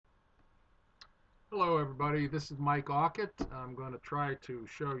Hello everybody, this is Mike Aucott. I'm going to try to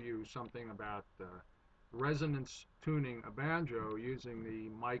show you something about resonance tuning a banjo using the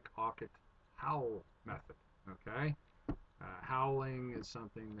Mike Aucott howl method. Okay, howling is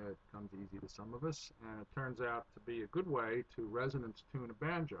something that comes easy to some of us, and it turns out to be a good way to resonance tune a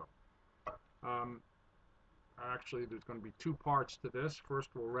banjo. Um, Actually, there's going to be two parts to this. First,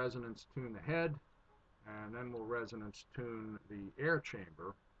 we'll resonance tune the head, and then we'll resonance tune the air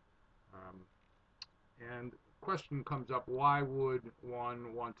chamber. Um, And the question comes up, why would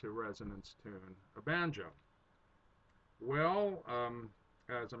one want to resonance tune a banjo? Well,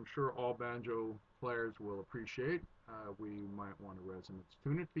 as I'm sure all banjo players will appreciate, we might want to resonance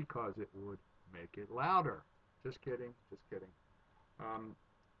tune it because it would make it louder. Just kidding, just kidding. Um,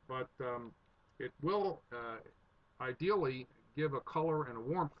 but it will ideally give a color and a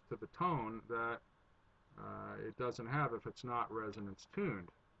warmth to the tone that it doesn't have if it's not resonance tuned.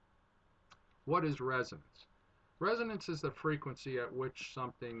 What is resonance? Resonance is the frequency at which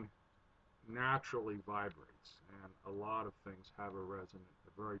something naturally vibrates, and a lot of things have a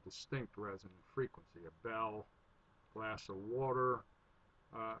very distinct resonant frequency. A bell, glass of water,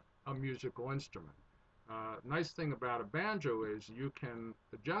 a musical instrument. Nice thing about a banjo is you can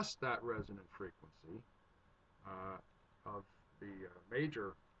adjust that resonant frequency of the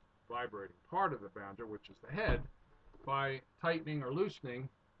major vibrating part of the banjo, which is the head, by tightening or loosening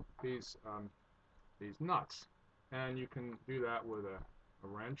these nuts. And you can do that with a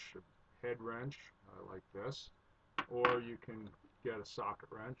wrench, a head wrench like this, or you can get a socket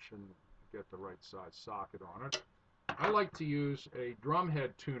wrench and get the right size socket on it. I like to use a drum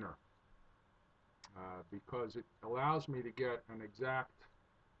head tuner because it allows me to get an exact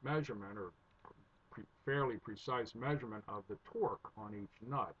measurement or fairly precise measurement of the torque on each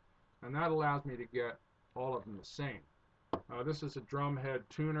nut, and that allows me to get all of them the same. This is a drum head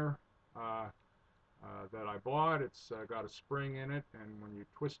tuner that I bought. It's got a spring in it, and when you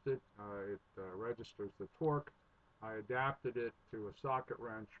twist it, it registers the torque. I adapted it to a socket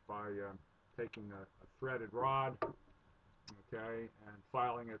wrench by taking a threaded rod, okay, and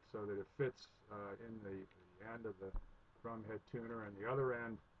filing it so that it fits in the end of the drum head tuner, and the other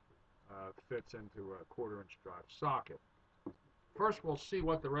end fits into a 1/4 inch drive socket. First, we'll see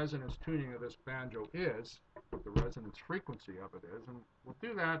what the resonance tuning of this banjo is, what the resonance frequency of it is, and we'll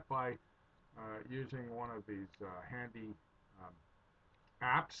do that by using one of these handy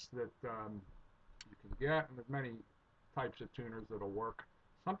apps that you can get, and there's many types of tuners that'll work.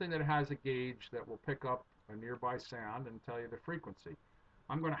 Something that has a gauge that will pick up a nearby sound and tell you the frequency.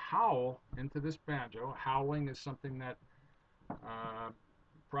 I'm going to howl into this banjo. Howling is something that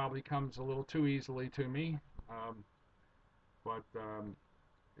probably comes a little too easily to me, but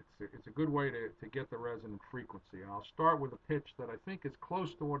it's a good way to get the resonant frequency. And I'll start with a pitch that I think is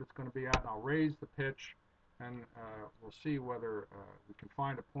close to what it's going to be at, and I'll raise the pitch, and we'll see whether we can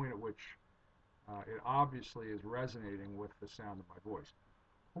find a point at which it obviously is resonating with the sound of my voice.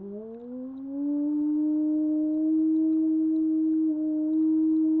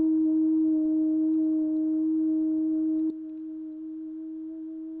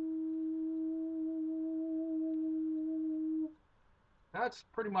 That's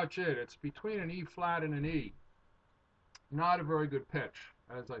pretty much it. It's between an E flat and an E. Not a very good pitch.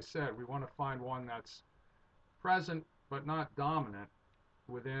 As I said, we want to find one that's present but not dominant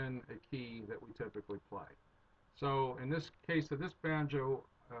within a key that we typically play. So in this case of this banjo,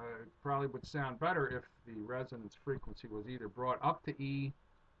 it probably would sound better if the resonance frequency was either brought up to E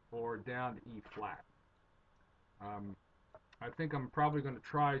or down to E flat. I think I'm probably going to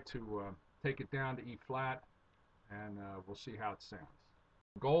try to take it down to E flat, and we'll see how it sounds.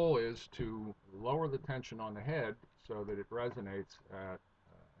 The goal is to lower the tension on the head so that it resonates at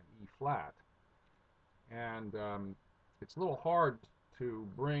an E flat. And it's a little hard to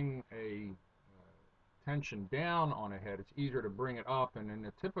bring a tension down on a head. It's easier to bring it up, and in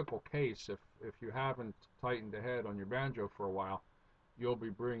a typical case, if you haven't tightened the head on your banjo for a while, you'll be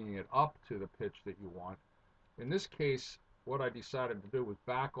bringing it up to the pitch that you want. In this case, what I decided to do was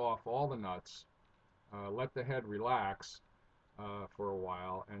back off all the nuts, let the head relax for a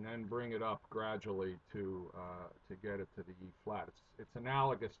while, and then bring it up gradually to get it to the E flat. It's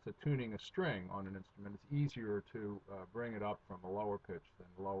analogous to tuning a string on an instrument. It's easier to bring it up from a lower pitch than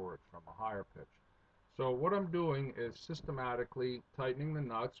lower it from a higher pitch. So what I'm doing is systematically tightening the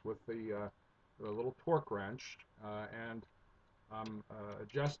nuts with the little torque wrench, and I'm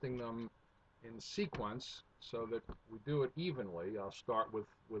adjusting them in sequence so that we do it evenly. I'll start with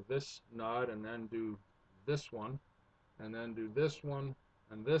this nut, and then do this one, and then do this one,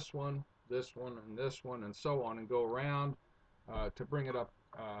 and this one, this one, and this one, and so on, and go around to bring it up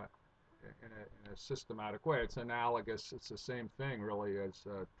in a systematic way. It's analogous. It's the same thing, really, as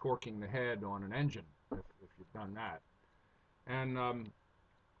torquing the head on an engine, if you've done that. And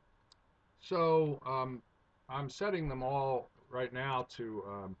I'm setting them all right now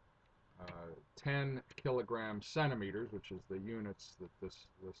to 10 kilogram centimeters, which is the units that this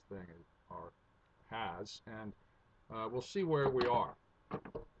thing has, and we'll see where we are.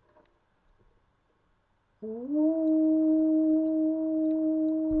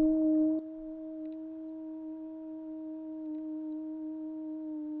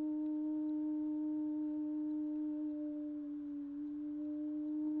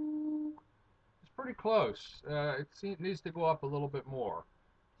 It's pretty close. It needs to go up a little bit more.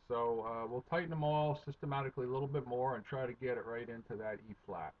 So we'll tighten them all systematically a little bit more and try to get it right into that E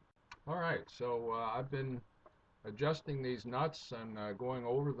flat. All right, so I've been adjusting these nuts and going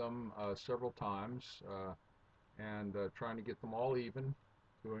over them several times and trying to get them all even,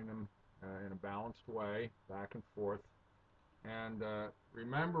 doing them in a balanced way, back and forth, and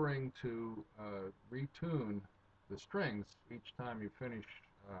remembering to retune the strings each time you finish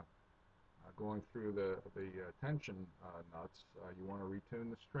going through the tension nuts. You want to retune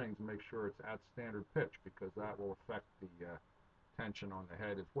the strings and make sure it's at standard pitch, because that will affect the tension on the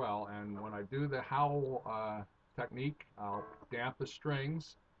head as well. And when I do the howl technique, I'll damp the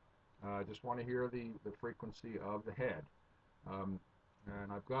strings. I just want to hear the frequency of the head. And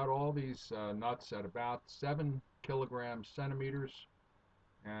I've got all these nuts at about 7 kilogram centimeters,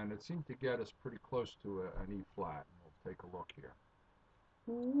 and it seems to get us pretty close to an E flat. We'll take a look here.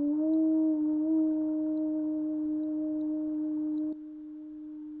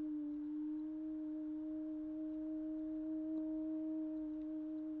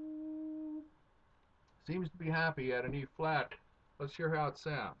 Seems to be happy at an E flat. Let's hear how it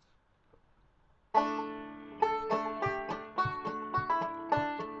sounds.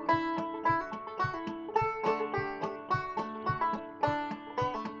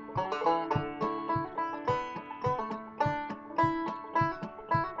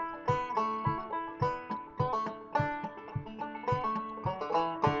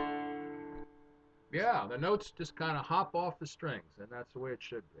 Yeah, the notes just kind of hop off the strings, and that's the way it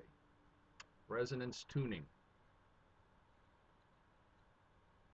should be. Resonance tuning.